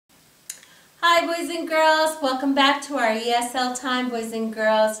Hi boys and girls, welcome back to our ESL time, boys and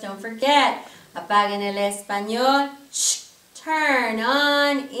girls. Don't forget, apaguen el español, turn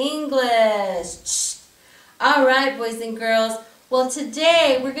on English. Alright boys and girls, well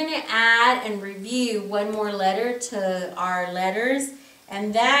today we're going to add and review one more letter to our letters,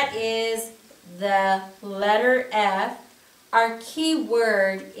 and that is the letter F. Our key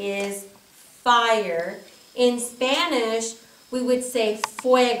word is fire. In Spanish, we would say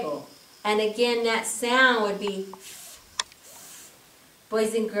fuego. And again, that sound would be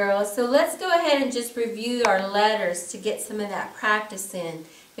boys and girls. So let's go ahead and just review our letters to get some of that practice in.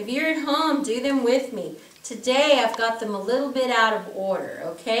 If you're at home, do them with me. Today, I've got them a little bit out of order,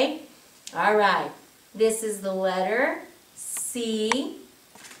 okay? All right. This is the letter C.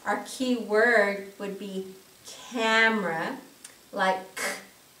 Our key word would be camera, like k.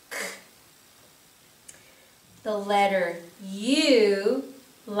 The letter U,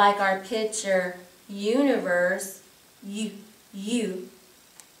 like our picture universe, U.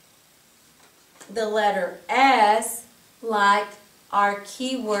 The letter S, like our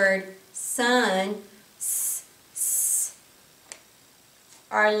keyword sun, S.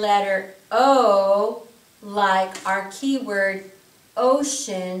 Our letter O, like our keyword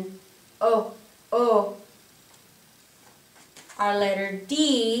ocean, O. Our letter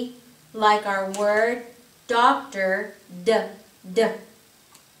D, like our word doctor, D.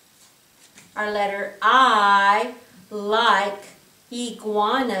 Our letter I, like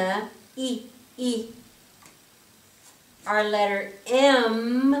iguana, E. Our letter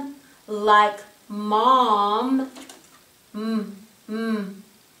M, like mom, M.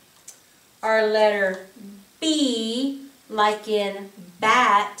 Our letter B, like in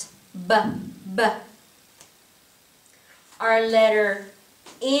bat, B. Our letter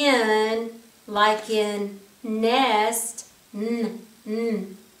N, like in nest,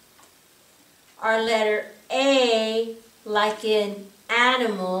 N. Our letter A, like in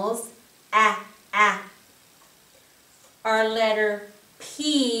animals, A. Our letter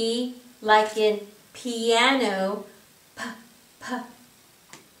P, like in piano, P.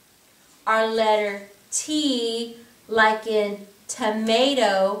 Our letter T, like in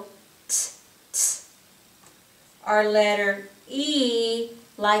tomato, T. Our letter E,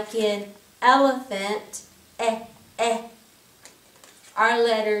 like in elephant, E. Our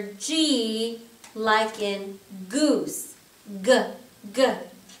letter G, like in goose, G.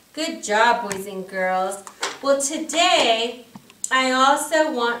 Good job, boys and girls. Well, today, I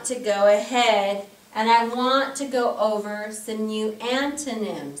also want to go ahead and I want to go over some new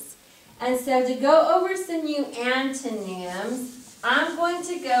antonyms. And so to go over some new antonyms, I'm going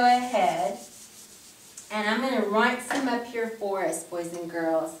to go ahead and I'm going to write some up here for us, boys and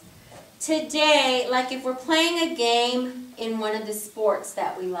girls. Today, like if we're playing a game in one of the sports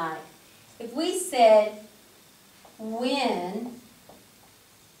that we like, if we said win,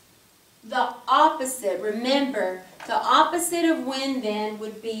 the opposite, remember, the opposite of win then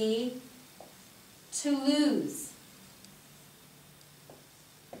would be to lose.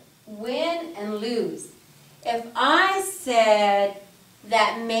 Win and lose. If I said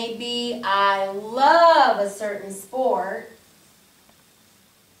that maybe I love a certain sport,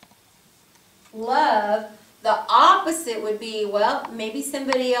 love, the opposite would be, well, maybe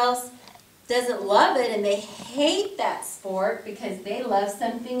somebody else doesn't love it and they hate that sport because they love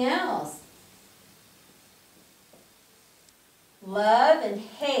something else. Love and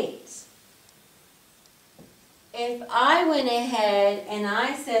hate. If I went ahead and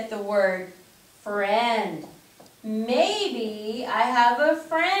I said the word friend, maybe I have a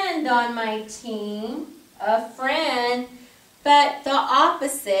friend on my team, a friend, but the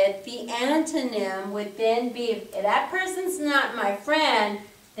opposite, the antonym would then be, if that person's not my friend,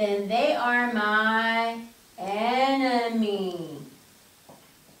 then they are my enemy.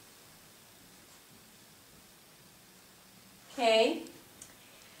 Okay?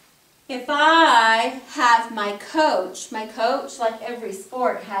 If I have my coach, like every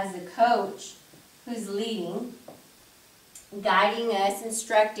sport has a coach who's leading, guiding us,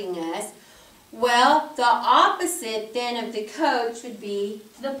 instructing us. Well, the opposite then of the coach would be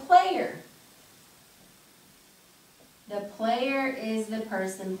the player. The player is the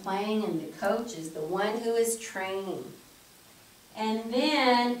person playing and the coach is the one who is training. And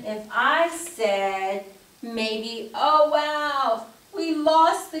then if I said maybe, oh wow, we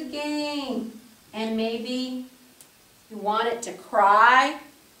lost the game, and maybe you wanted to cry,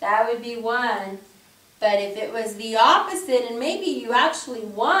 that would be one. But if it was the opposite and maybe you actually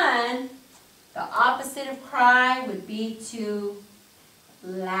won, the opposite of cry would be to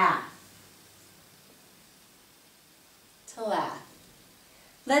laugh. To laugh.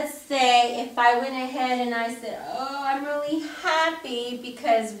 let's say if I went ahead and I said, oh, I'm really happy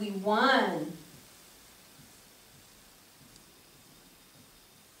because we won.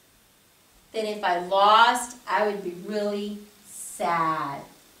 Then if I lost, I would be really sad.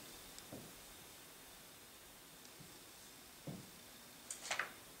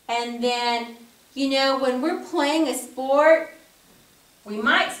 And then, you know, when we're playing a sport, we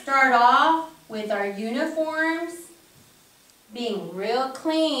might start off with our uniforms being real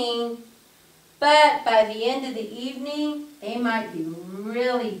clean, but by the end of the evening, they might be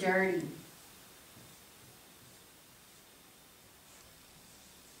really dirty.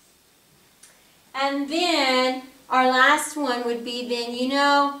 And then our last one would be then, you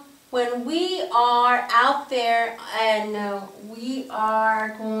know, when we are out there and we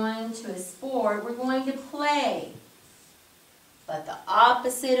are going to a sport, we're going to play. But the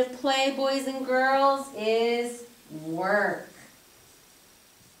opposite of play, boys and girls, is work.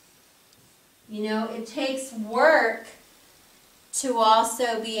 You know, it takes work to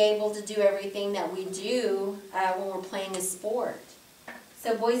also be able to do everything that we do when we're playing a sport.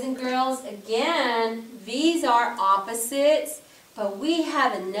 So boys and girls, again, these are opposites, but we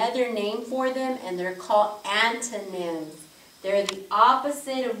have another name for them, and they're called antonyms. They're the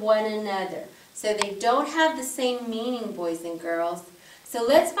opposite of one another. So they don't have the same meaning, boys and girls. So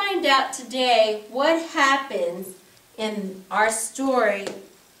let's find out today what happens in our story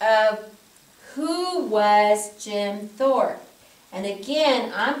of who was Jim Thorpe. And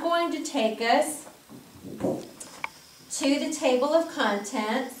again, I'm going to take us to the table of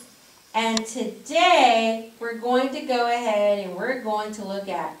contents. And today, we're going to go ahead and we're going to look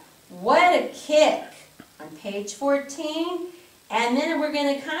at what a kick on page 14. And then we're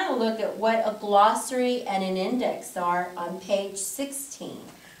going to kind of look at what a glossary and an index are on page 16.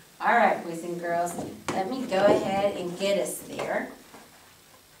 All right, boys and girls, let me go ahead and get us there.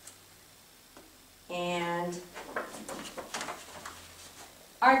 And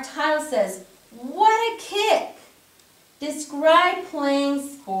our title says, what a kick! Describe playing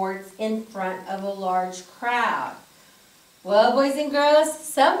sports in front of a large crowd. Well, boys and girls,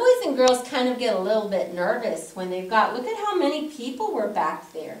 some boys and girls kind of get a little bit nervous when they've got, look at how many people were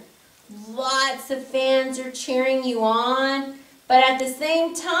back there. Lots of fans are cheering you on, but at the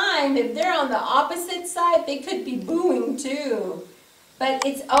same time, if they're on the opposite side, they could be booing too. But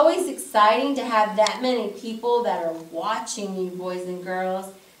it's always exciting to have that many people that are watching you, boys and girls.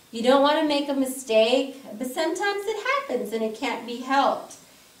 You don't want to make a mistake, but sometimes it happens and it can't be helped.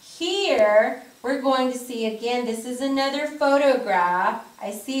 Here, we're going to see again, this is another photograph.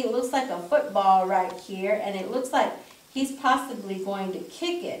 I see it looks like a football right here, and it looks like he's possibly going to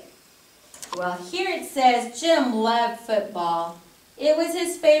kick it. Well, here it says Jim loved football. It was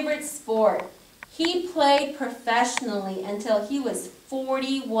his favorite sport. He played professionally until he was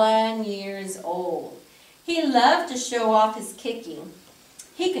 41 years old. He loved to show off his kicking.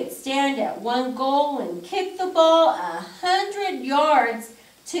 He could stand at one goal and kick the ball 100 yards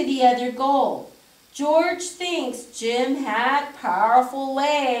to the other goal. George thinks Jim had powerful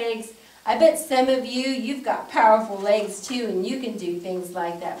legs. I bet some of you, you've got powerful legs too, and you can do things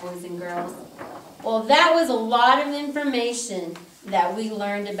like that, boys and girls. Well, that was a lot of information that we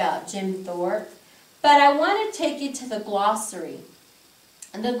learned about Jim Thorpe. But I want to take you to the glossary.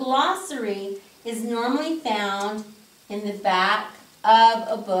 And the glossary is normally found in the back of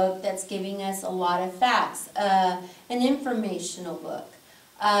a book that's giving us a lot of facts, an informational book.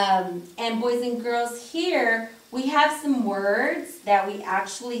 And boys and girls, here we have some words that we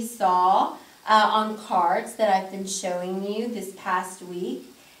actually saw on cards that I've been showing you this past week.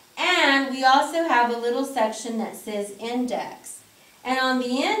 And we also have a little section that says index. And on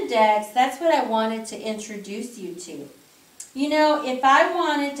the index, that's what I wanted to introduce you to. You know, if I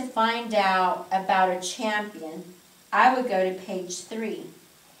wanted to find out about a champion, I would go to page 3.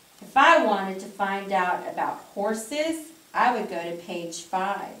 If I wanted to find out about horses, I would go to page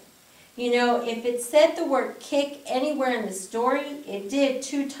 5. You know, if it said the word kick anywhere in the story, it did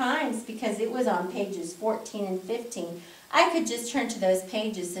 2 times because it was on pages 14 and 15. I could just turn to those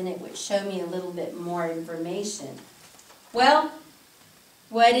pages and it would show me a little bit more information. Well,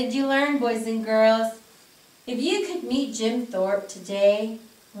 what did you learn, boys and girls? If you could meet Jim Thorpe today,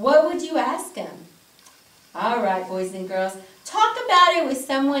 what would you ask him? All right, boys and girls, talk about it with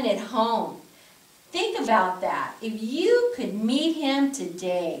someone at home. Think about that. If you could meet him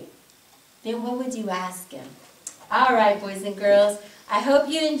today, then what would you ask him? All right, boys and girls, I hope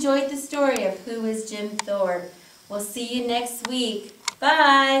you enjoyed the story of who is Jim Thorpe. We'll see you next week.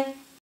 Bye.